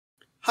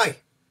Hi,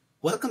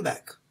 welcome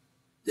back.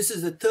 This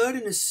is the third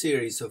in a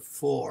series of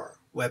 4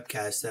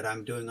 webcasts that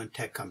I'm doing on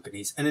tech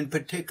companies, and in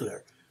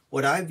particular,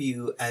 what I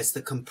view as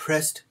the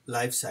compressed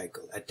life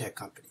cycle at tech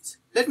companies.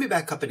 Let me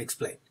back up and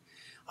explain.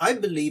 I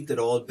believe that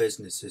all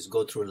businesses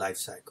go through a life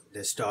cycle.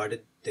 They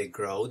started, they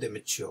grow, they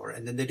mature,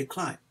 and then they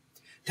decline.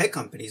 Tech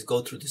companies go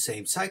through the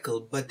same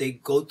cycle, but they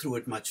go through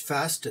it much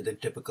faster than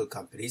typical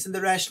companies, and the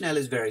rationale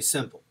is very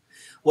simple.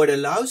 What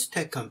allows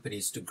tech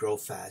companies to grow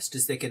fast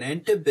is they can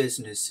enter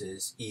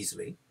businesses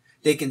easily,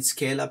 they can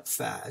scale up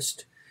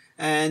fast,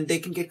 and they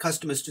can get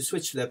customers to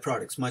switch to their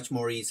products much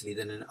more easily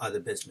than in other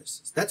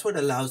businesses. That's what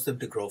allows them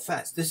to grow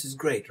fast. This is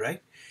great,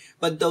 right?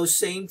 But those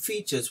same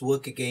features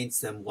work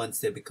against them once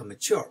they become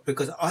mature,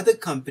 because other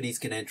companies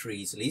can enter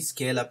easily,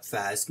 scale up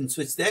fast, and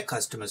switch their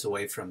customers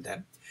away from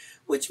them,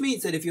 which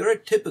means that if you're a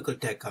typical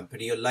tech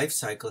company, your life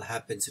cycle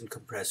happens in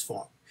compressed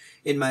form.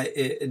 In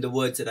the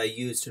words that I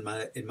used in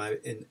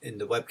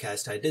the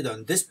webcast I did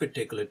on this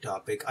particular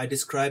topic, I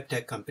describe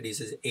tech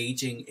companies as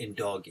aging in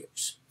dog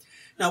years.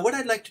 Now, what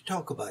I'd like to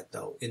talk about,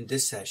 though, in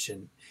this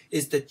session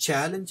is the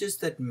challenges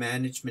that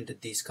management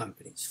at these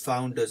companies,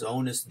 founders,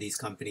 owners of these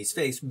companies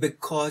face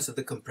because of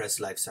the compressed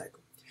life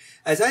cycle.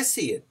 As I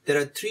see it, there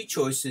are 3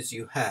 choices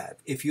you have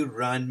if you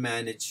run,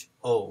 manage,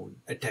 own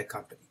a tech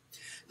company.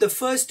 The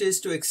first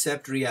is to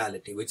accept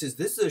reality, which is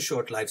this is a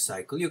short life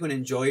cycle. You're going to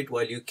enjoy it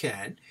while you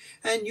can,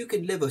 and you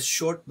can live a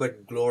short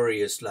but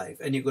glorious life,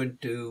 and you're going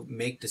to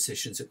make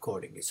decisions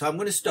accordingly. So I'm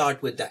going to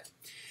start with that.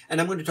 And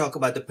I'm going to talk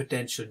about the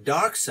potential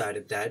dark side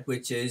of that,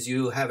 which is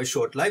you have a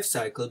short life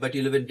cycle, but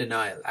you live in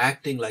denial,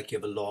 acting like you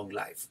have a long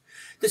life.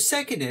 The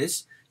second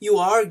is you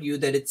argue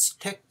that it's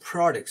tech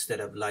products that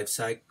have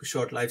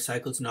short life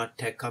cycles, not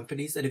tech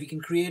companies, that if you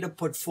can create a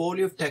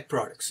portfolio of tech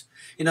products,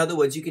 in other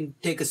words, you can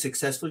take a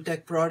successful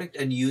tech product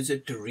and use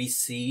it to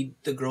reseed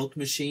the growth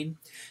machine,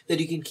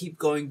 that you can keep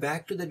going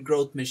back to that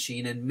growth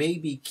machine and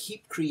maybe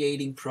keep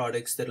creating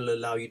products that will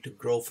allow you to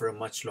grow for a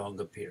much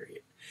longer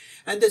period.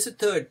 And there's a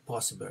third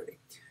possibility.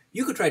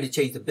 You could try to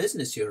change the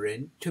business you're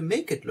in to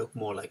make it look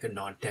more like a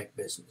non-tech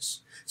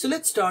business. So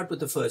let's start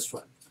with the first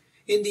one.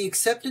 In the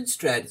acceptance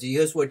strategy,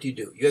 here's what you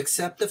do. You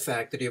accept the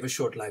fact that you have a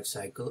short life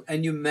cycle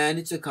and you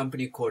manage the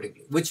company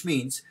accordingly, which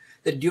means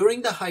that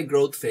during the high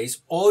growth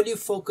phase, all you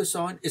focus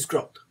on is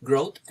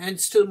growth, and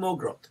still more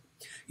growth.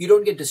 You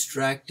don't get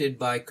distracted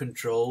by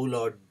control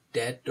or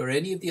debt or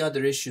any of the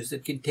other issues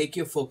that can take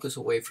your focus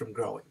away from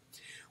growing.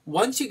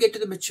 Once you get to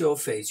the mature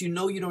phase, you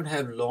know you don't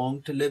have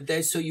long to live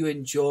there, so you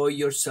enjoy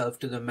yourself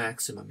to the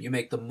maximum. You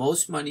make the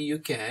most money you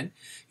can.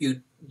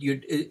 You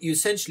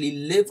essentially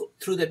live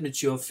through that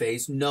mature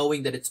phase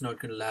knowing that it's not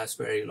going to last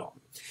very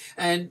long.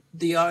 And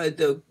the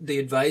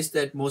advice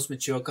that most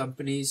mature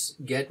companies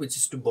get, which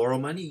is to borrow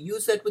money,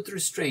 use that with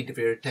restraint if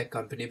you're a tech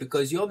company,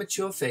 because your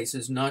mature phase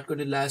is not going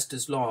to last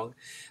as long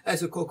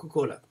as a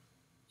Coca-Cola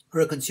or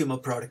a consumer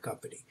product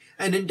company.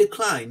 And in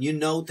decline, you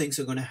know things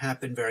are going to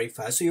happen very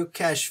fast. So your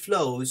cash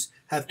flows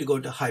have to go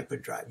into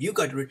hyperdrive. You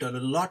got to return a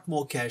lot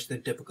more cash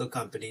than typical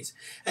companies.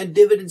 And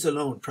dividends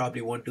alone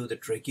probably won't do the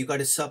trick. You got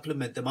to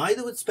supplement them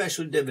either with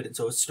special dividends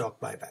or with stock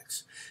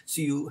buybacks.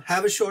 So you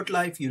have a short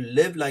life, you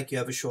live like you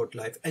have a short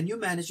life, and you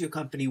manage your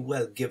company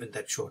well given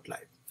that short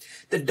life.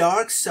 The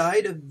dark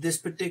side of this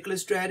particular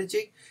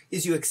strategy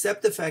is you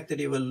accept the fact that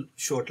you have a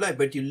short life,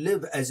 but you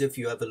live as if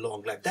you have a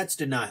long life. That's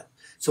denial.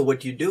 So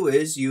what you do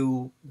is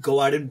you go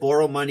out and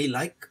borrow money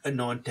like a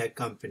non-tech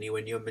company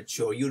when you're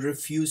mature. You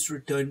refuse to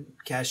return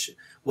cash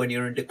when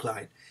you're in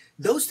decline.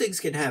 Those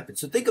things can happen.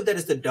 So think of that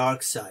as the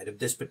dark side of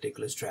this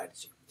particular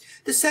strategy.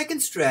 The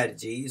second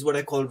strategy is what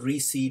I call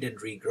reseed and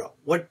regrow.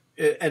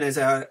 And as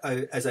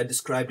I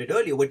described it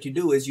earlier, what you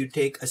do is you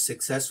take a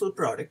successful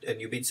product and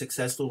you've been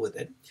successful with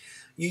it.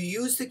 You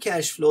use the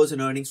cash flows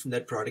and earnings from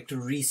that product to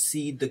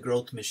reseed the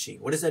growth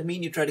machine. What does that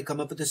mean? You try to come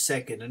up with a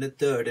second and a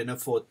third and a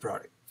fourth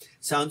product.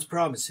 Sounds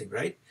promising,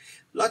 right?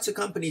 Lots of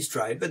companies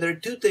try it, but there are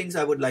 2 things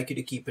I would like you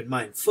to keep in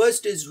mind.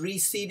 First is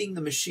reseeding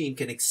the machine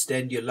can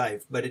extend your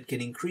life, but it can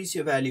increase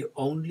your value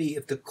only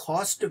if the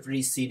cost of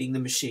reseeding the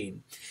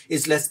machine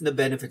is less than the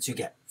benefits you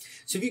get.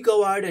 So if you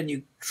go out and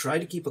you try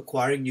to keep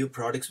acquiring new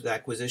products with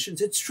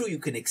acquisitions, it's true you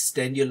can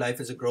extend your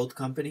life as a growth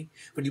company,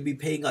 but you'll be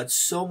paying out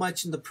so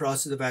much in the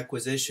process of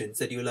acquisitions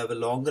that you'll have a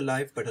longer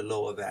life but a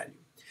lower value.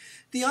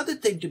 The other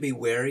thing to be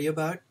wary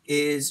about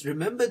is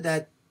remember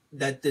that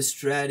this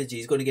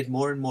strategy is going to get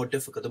more and more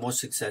difficult the more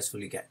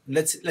successful you get.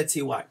 Let's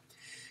see why.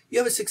 You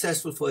have a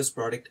successful first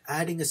product,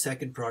 adding a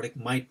second product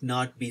might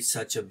not be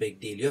such a big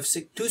deal. You have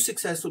 2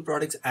 successful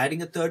products,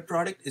 adding a third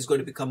product is going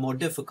to become more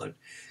difficult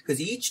because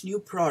each new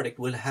product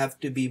will have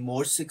to be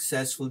more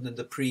successful than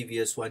the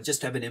previous one,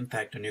 just have an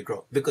impact on your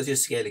growth because you're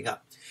scaling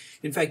up.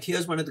 In fact,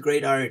 here's one of the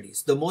great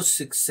ironies. The more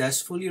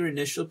successful your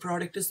initial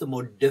product is, the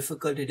more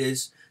difficult it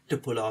is to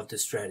pull off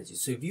this strategy.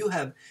 So if you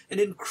have an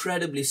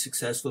incredibly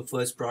successful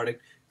first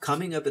product,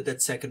 coming up with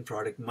that second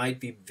product might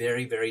be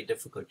very, very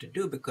difficult to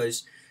do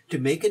because to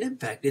make an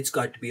impact, it's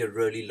got to be a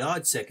really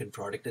large second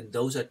product, and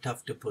those are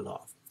tough to pull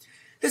off.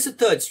 There's a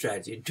third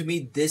strategy, and to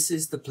me, this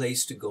is the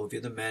place to go if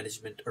you're the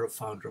management or a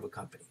founder of a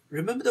company.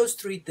 Remember those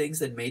three things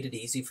that made it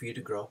easy for you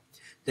to grow,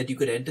 that you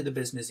could enter the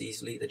business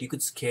easily, that you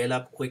could scale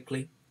up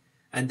quickly,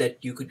 and that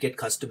you could get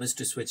customers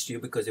to switch to you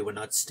because they were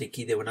not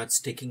sticky, they were not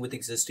sticking with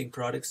existing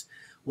products.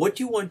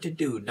 What you want to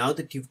do now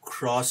that you've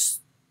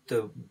crossed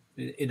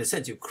in a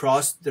sense, you've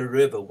crossed the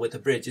river with a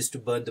bridge, is to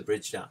burn the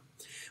bridge down.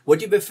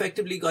 What you've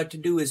effectively got to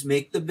do is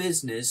make the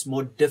business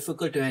more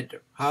difficult to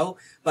enter. How?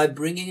 By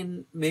bringing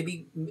in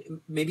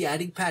maybe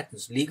adding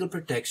patents, legal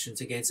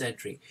protections against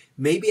entry,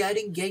 maybe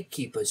adding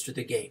gatekeepers to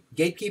the game.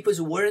 Gatekeepers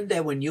who weren't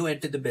there when you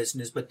entered the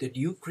business, but that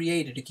you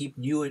created to keep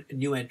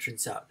new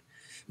entrants out.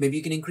 Maybe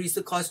you can increase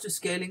the cost of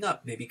scaling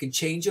up. Maybe you can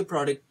change your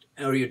product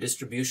or your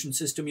distribution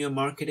system, your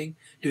marketing,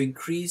 to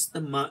increase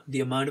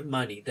the amount of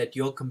money that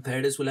your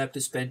competitors will have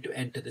to spend to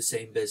enter the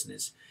same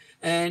business.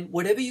 And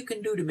whatever you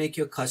can do to make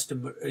your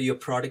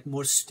product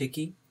more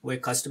sticky, where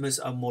customers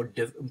are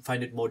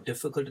find it more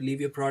difficult to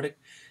leave your product,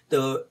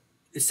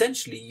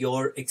 essentially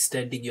you're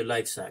extending your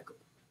life cycle.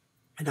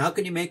 And how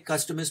can you make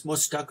customers more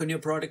stuck on your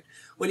product?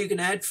 Well, you can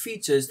add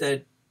features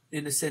that,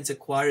 in a sense,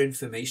 acquire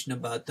information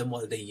about them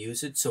while they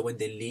use it, so when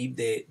they leave,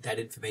 that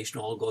information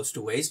all goes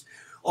to waste,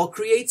 or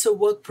creates a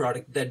work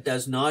product that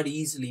does not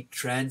easily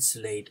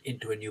translate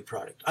into a new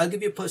product. I'll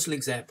give you a personal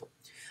example.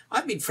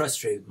 I've been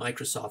frustrated with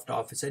Microsoft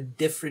Office at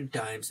different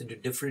times and to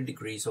different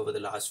degrees over the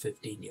last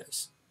 15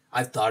 years.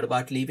 I've thought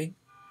about leaving,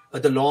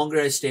 but the longer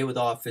I stay with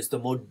Office, the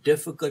more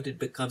difficult it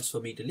becomes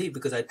for me to leave,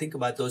 because I think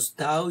about those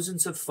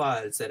thousands of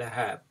files that I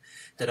have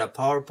that are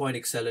PowerPoint,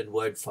 Excel, and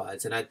Word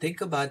files, and I think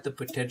about the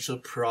potential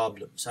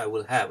problems I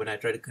will have when I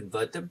try to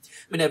convert them.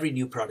 I mean, every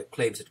new product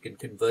claims it can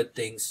convert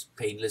things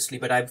painlessly,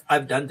 but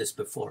I've done this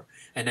before,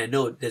 and I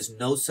know there's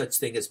no such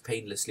thing as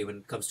painlessly when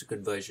it comes to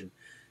conversion.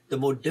 The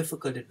more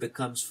difficult it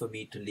becomes for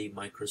me to leave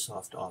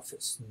Microsoft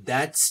Office.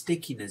 That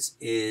stickiness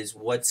is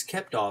what's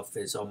kept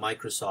Office or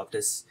Microsoft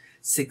as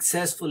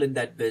successful in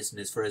that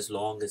business for as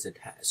long as it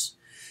has.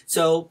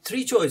 So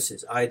three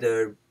choices: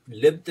 either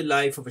live the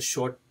life of a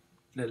short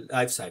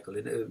life cycle,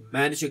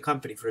 manage your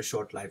company for a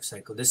short life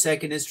cycle. The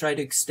second is try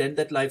to extend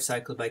that life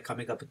cycle by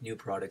coming up with new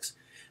products.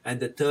 And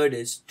the third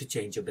is to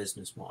change your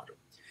business model.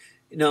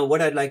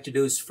 What I'd like to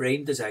do is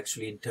frame this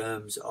actually in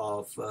terms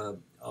of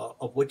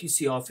what you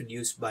see often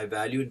used by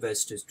value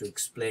investors to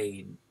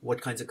explain what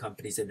kinds of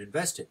companies they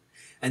invest in.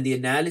 And the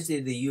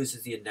analogy they use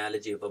is the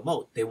analogy of a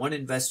moat. They want to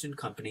invest in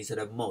companies that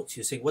have moats.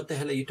 You're saying, what the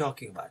hell are you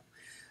talking about?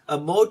 A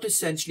moat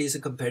essentially is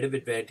a competitive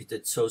advantage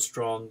that's so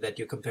strong that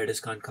your competitors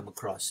can't come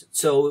across it.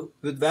 So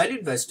with value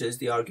investors,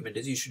 the argument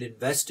is you should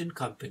invest in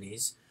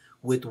companies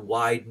with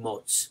wide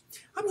moats.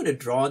 I'm going to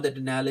draw on that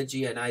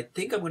analogy, and I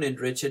think I'm going to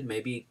enrich it,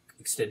 maybe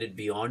extend it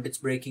beyond its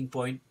breaking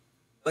point.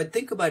 But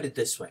think about it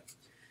this way.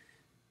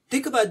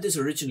 Think about this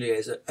originally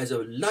as a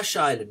lush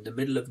island in the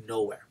middle of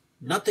nowhere.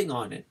 Nothing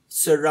on it,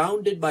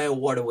 surrounded by a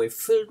waterway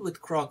filled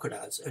with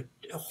crocodiles,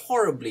 a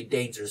horribly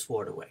dangerous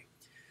waterway.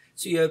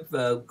 So you have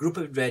a group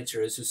of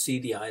adventurers who see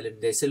the island.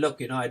 They say,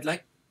 look, I'd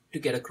like to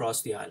get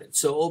across the island.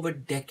 So over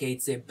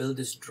decades, they build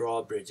this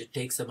drawbridge. It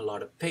takes them a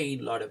lot of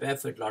pain, a lot of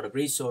effort, a lot of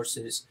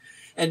resources.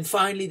 And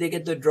finally, they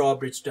get the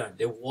drawbridge done.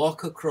 They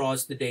walk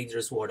across the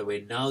dangerous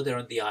waterway. Now they're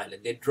on the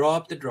island. They draw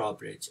up the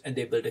drawbridge and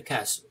they build a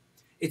castle.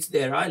 It's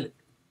their island.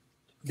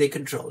 They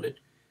control it.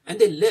 And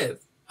they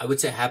live, I would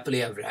say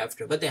happily ever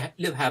after, but they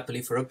live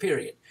happily for a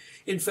period.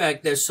 In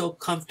fact, they're so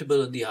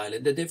comfortable on the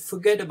island that they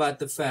forget about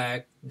the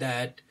fact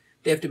that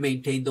they have to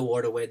maintain the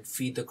waterway and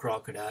feed the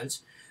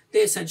crocodiles. They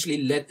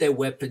essentially let their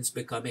weapons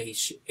become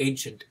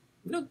ancient,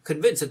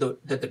 convinced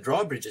that the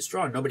drawbridge is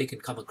drawn. Nobody can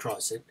come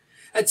across it.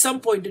 At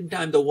some point in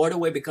time, the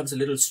waterway becomes a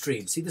little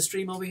stream. See the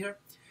stream over here?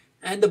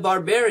 And the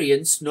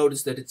barbarians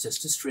notice that it's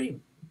just a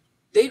stream.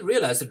 They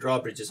realize the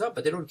drawbridge is up,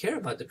 but they don't care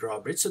about the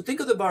drawbridge. So think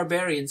of the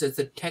barbarians as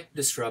the tech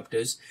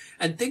disruptors,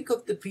 and think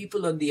of the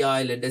people on the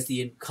island as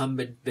the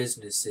incumbent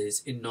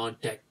businesses in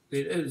non-tech,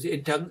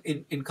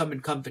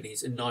 incumbent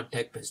companies in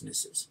non-tech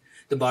businesses.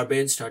 The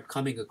barbarians start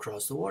coming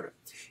across the water.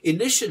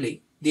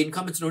 Initially, the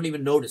incumbents don't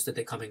even notice that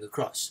they're coming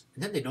across.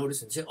 And then they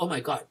notice and say, oh my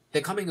God,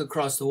 they're coming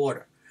across the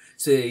water.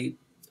 So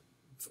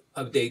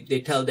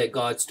they tell their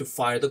gods to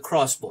fire the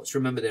crossbows.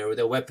 Remember,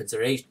 their weapons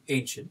are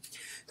ancient.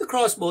 The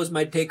crossbows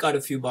might take out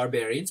a few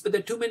barbarians, but there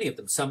are too many of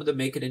them. Some of them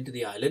make it into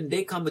the island.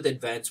 They come with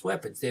advanced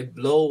weapons. They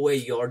blow away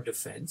your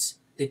defense.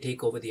 They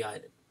take over the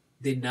island.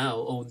 They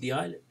now own the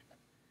island.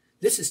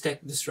 This is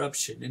tech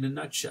disruption in a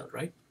nutshell,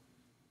 right?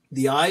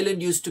 The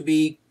island used to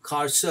be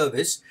car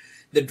service.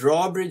 The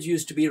drawbridge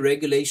used to be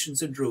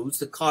regulations and rules.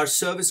 The car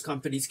service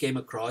companies came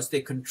across.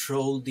 They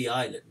controlled the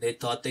island. They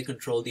thought they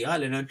controlled the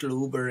island until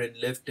Uber and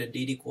Lyft and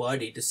Didi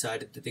Kwadi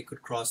decided that they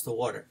could cross the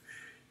water.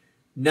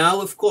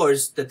 Now, of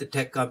course, that the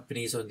tech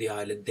companies on the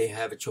island, they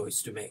have a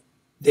choice to make.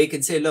 They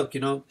can say, look,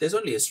 there's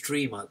only a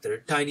stream out there,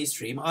 a tiny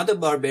stream. Other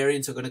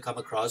barbarians are going to come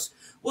across.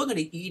 We're going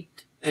to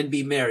eat and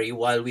be merry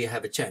while we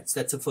have a chance.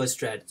 That's the first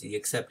strategy, the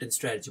acceptance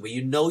strategy, where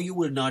you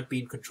will not be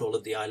in control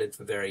of the island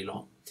for very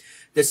long.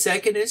 The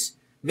second is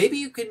Maybe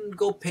you can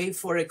go pay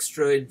for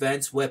extra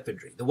advanced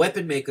weaponry. The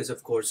weapon makers,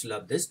 of course,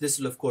 love this. This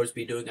will, of course,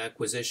 be doing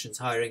acquisitions,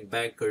 hiring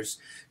bankers,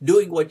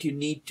 doing what you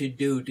need to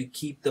do to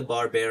keep the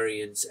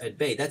barbarians at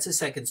bay. That's a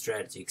second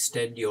strategy,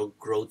 extend your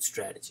growth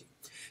strategy.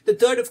 The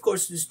third, of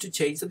course, is to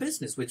change the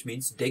business, which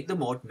means dig the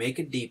moat, make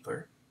it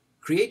deeper,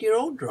 create your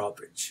own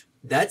drawbridge.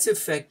 That's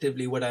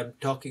effectively what I'm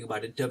talking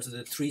about in terms of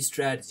the three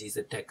strategies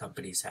that tech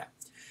companies have.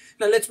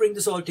 Now, let's bring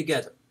this all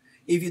together.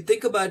 If you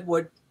think about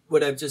what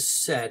I've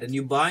just said, and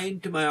you buy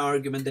into my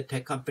argument that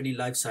tech company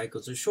life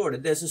cycles are short,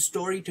 and there's a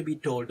story to be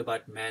told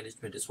about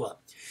management as well.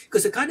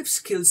 Because the kind of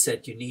skill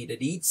set you need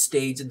at each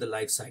stage in the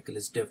life cycle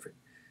is different.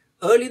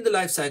 Early in the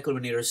life cycle,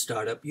 when you're a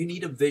startup, you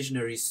need a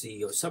visionary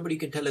CEO, somebody who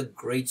can tell a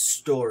great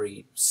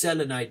story,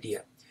 sell an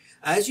idea.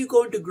 As you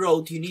go into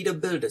growth, you need a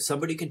builder,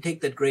 somebody who can take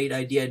that great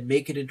idea and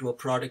make it into a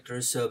product or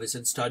a service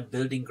and start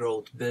building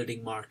growth,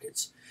 building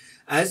markets.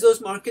 As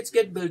those markets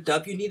get built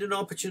up, you need an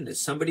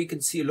opportunist. Somebody can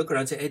see, look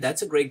around and say, hey,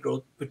 that's a great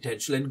growth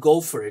potential, and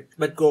go for it,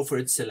 but go for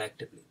it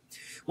selectively.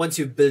 Once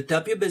you've built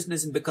up your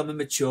business and become a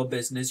mature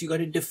business, you got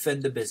to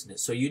defend the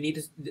business. So you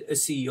need a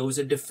CEO who's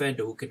a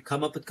defender who can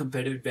come up with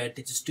competitive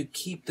advantages to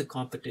keep the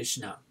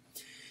competition out.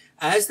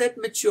 As that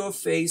mature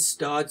phase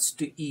starts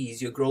to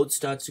ease, your growth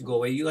starts to go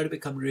away, you got to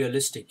become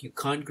realistic. You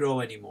can't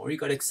grow anymore. You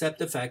got to accept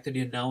the fact that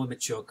you're now a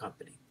mature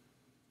company.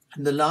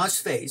 And the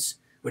last phase,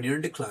 when you're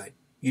in decline,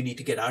 you need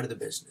to get out of the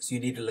business. You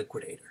need a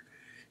liquidator.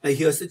 Now,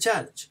 here's the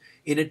challenge.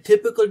 In a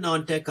typical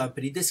non-tech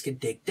company, this can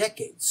take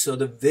decades. So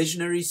the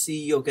visionary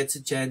CEO gets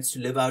a chance to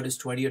live out his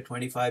 20 or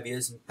 25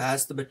 years and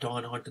pass the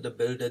baton on to the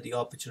builder, the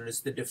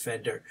opportunist, the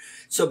defender.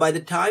 So by the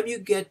time you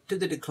get to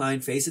the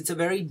decline phase, it's a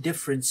very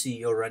different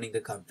CEO running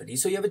the company.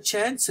 So you have a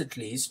chance, at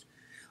least,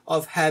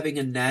 of having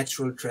a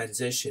natural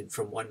transition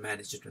from one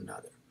manager to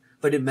another.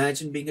 But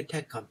imagine being a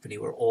tech company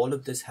where all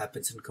of this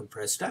happens in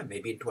compressed time,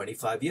 maybe in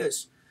 25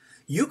 years.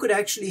 You could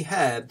actually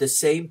have the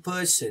same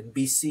person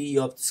be CEO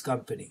of this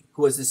company,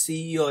 who was the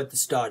CEO at the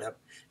startup,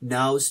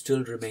 now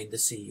still remain the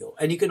CEO.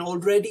 And you can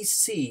already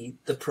see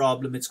the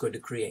problem it's going to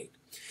create.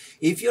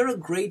 If you're a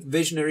great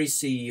visionary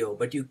CEO,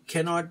 but you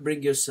cannot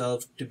bring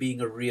yourself to being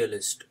a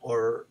realist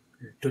or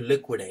to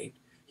liquidate,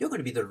 you're going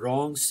to be the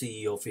wrong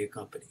CEO for your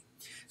company.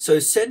 So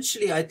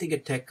essentially, I think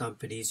at tech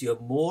companies, you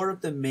have more of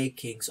the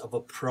makings of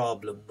a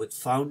problem with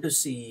founder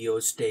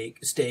CEOs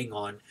staying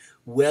on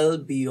well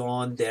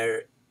beyond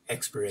their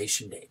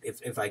expiration date,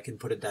 if I can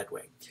put it that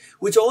way.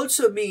 Which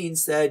also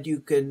means that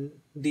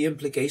the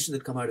implications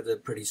that come out of that are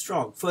pretty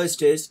strong.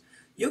 First is,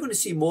 you're going to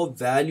see more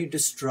value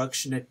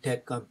destruction at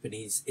tech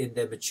companies in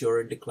their mature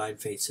and decline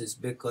phases,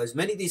 because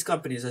many of these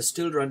companies are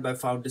still run by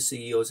founder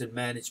CEOs and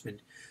management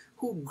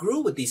who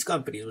grew with these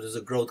companies, which is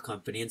a growth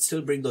company, and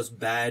still bring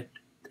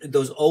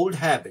those old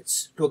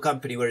habits to a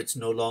company where it's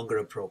no longer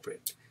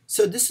appropriate.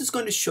 So this is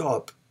going to show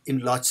up in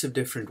lots of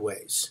different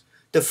ways.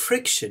 The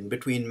friction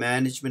between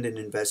management and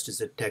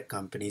investors at tech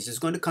companies is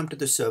going to come to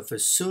the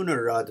surface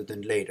sooner rather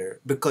than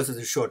later because of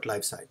the short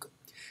life cycle.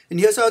 And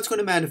here's how it's going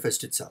to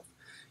manifest itself.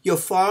 You're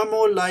far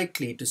more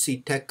likely to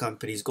see tech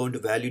companies go into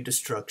value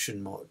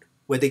destruction mode,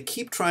 where they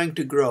keep trying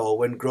to grow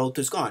when growth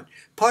is gone.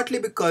 Partly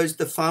because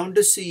the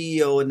founder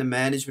CEO and the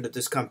management of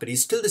this company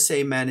is still the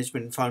same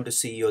management and founder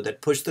CEO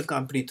that pushed the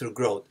company through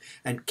growth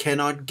and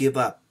cannot give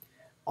up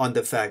on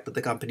the fact that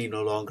the company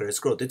no longer has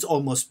growth. It's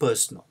almost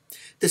personal.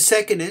 The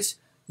second is,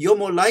 you're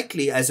more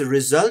likely, as a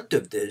result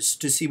of this,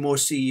 to see more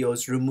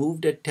CEOs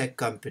removed at tech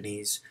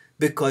companies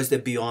because they're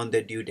beyond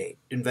their due date.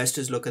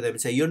 Investors look at them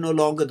and say, you're no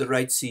longer the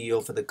right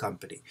CEO for the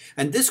company.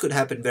 And this could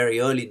happen very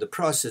early in the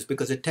process,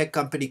 because a tech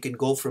company can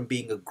go from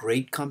being a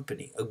great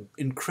company, an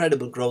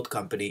incredible growth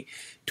company,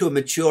 to a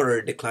mature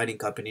or declining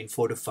company in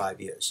 4 to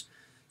 5 years.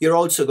 You're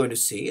also going to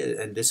see,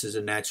 and this is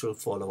a natural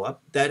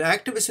follow-up, that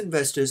activist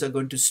investors are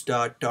going to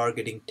start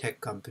targeting tech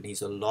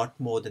companies a lot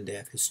more than they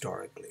have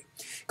historically.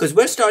 Because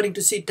we're starting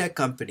to see tech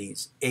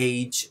companies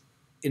age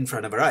in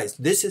front of our eyes.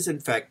 This is,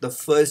 in fact, the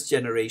first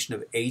generation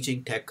of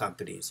aging tech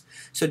companies.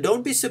 So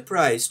don't be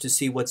surprised to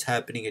see what's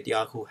happening at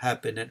Yahoo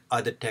happen at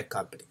other tech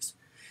companies.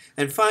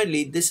 And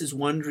finally, this is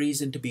one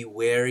reason to be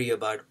wary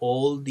about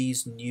all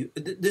this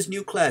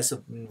new class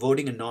of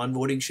voting and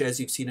non-voting shares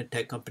you've seen at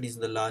tech companies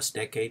in the last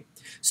decade,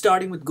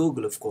 starting with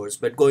Google, of course,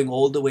 but going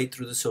all the way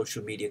through the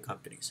social media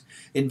companies.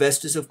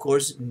 Investors, of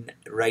course,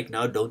 right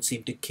now don't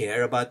seem to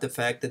care about the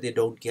fact that they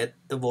don't get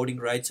the voting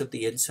rights of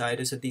the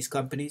insiders at these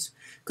companies,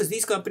 because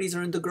these companies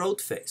are in the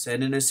growth phase.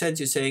 And in a sense,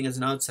 you're saying as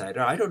an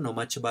outsider, I don't know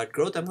much about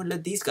growth. I'm going to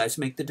let these guys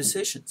make the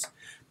decisions.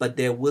 But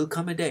there will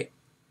come a day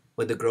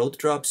when the growth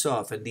drops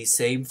off and these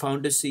same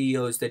founder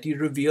CEOs that you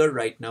revere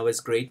right now as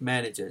great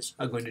managers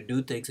are going to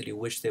do things that you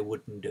wish they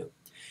wouldn't do.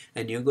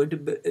 And you're going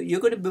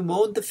to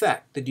bemoan the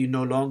fact that you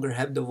no longer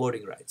have the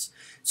voting rights.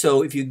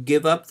 So if you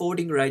give up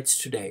voting rights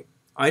today,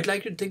 I'd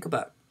like you to think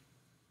about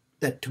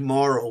that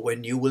tomorrow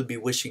when you will be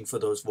wishing for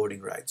those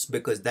voting rights,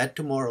 because that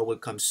tomorrow will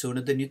come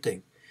sooner than you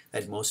think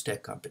at most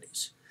tech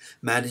companies.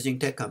 Managing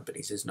tech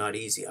companies is not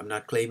easy. I'm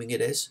not claiming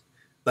it is.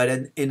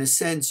 But in a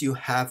sense, you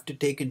have to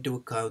take into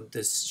account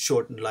this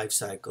shortened life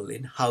cycle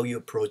in how you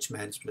approach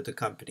management of the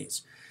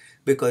companies.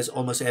 because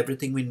almost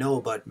everything we know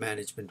about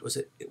management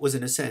was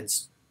in a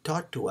sense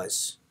taught to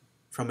us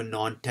from a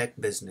non-tech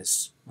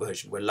business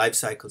version where life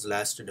cycles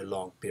lasted a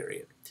long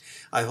period.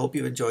 I hope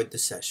you enjoyed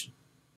this session.